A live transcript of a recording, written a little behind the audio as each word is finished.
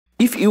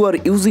If you are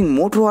using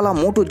Motorola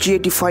Moto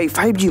G85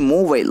 5G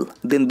mobile,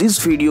 then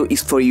this video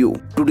is for you.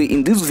 Today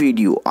in this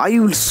video, I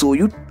will show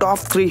you top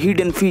 3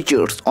 hidden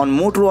features on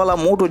Motorola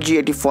Moto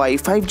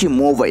G85 5G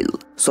mobile.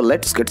 So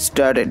let's get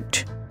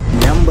started.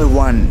 Number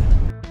 1.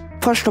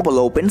 First of all,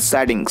 open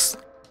settings.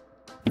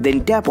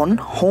 Then tap on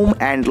home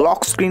and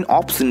lock screen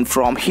option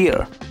from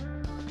here.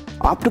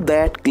 After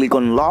that, click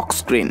on lock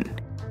screen.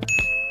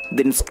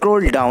 Then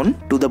scroll down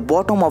to the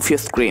bottom of your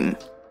screen.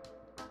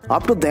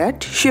 After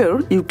that,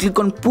 here you click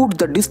on put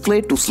the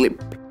display to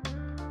sleep.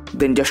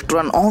 Then just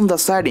turn on the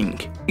setting.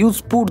 Use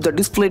put the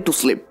display to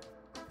sleep.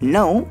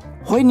 Now,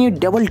 when you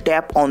double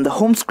tap on the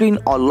home screen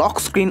or lock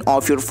screen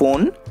of your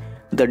phone,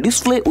 the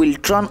display will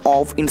turn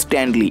off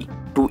instantly.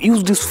 To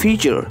use this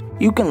feature,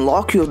 you can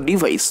lock your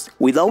device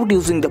without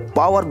using the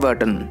power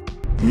button.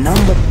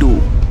 Number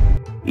 2.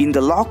 In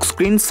the lock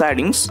screen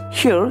settings,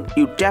 here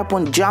you tap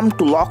on jump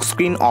to lock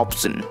screen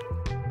option.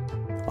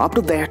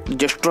 After that,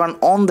 just turn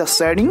on the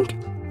setting.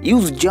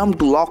 Use jump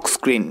to lock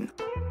screen.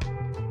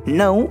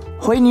 Now,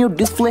 when your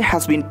display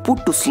has been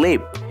put to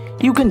sleep,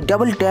 you can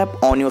double tap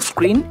on your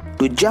screen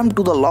to jump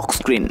to the lock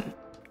screen.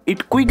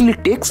 It quickly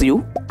takes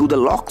you to the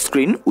lock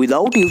screen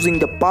without using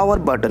the power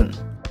button.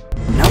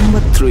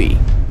 Number 3.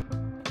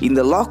 In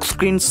the lock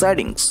screen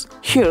settings,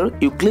 here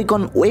you click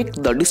on wake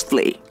the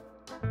display.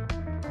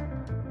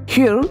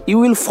 Here you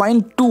will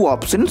find two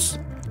options,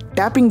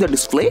 tapping the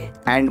display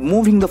and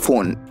moving the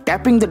phone.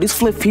 Tapping the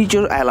display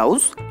feature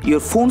allows your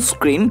phone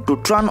screen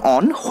to turn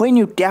on when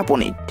you tap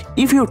on it.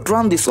 If you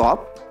turn this off,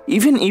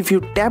 even if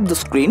you tap the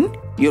screen,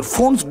 your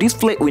phone's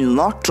display will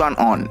not turn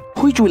on,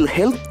 which will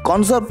help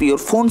conserve your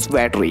phone's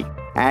battery.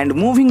 And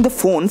moving the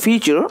phone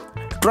feature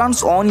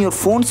turns on your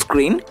phone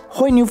screen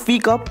when you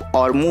pick up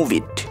or move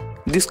it.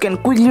 This can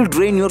quickly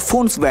drain your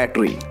phone's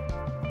battery.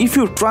 If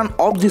you turn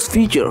off this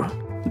feature,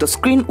 the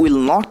screen will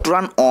not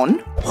turn on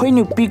when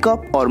you pick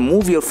up or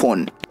move your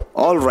phone.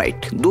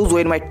 Alright, those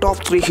were my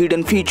top 3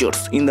 hidden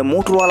features in the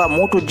Motorola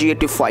Moto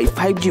G85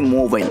 5G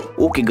mobile.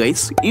 Okay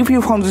guys, if you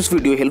found this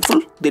video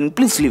helpful, then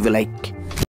please leave a like.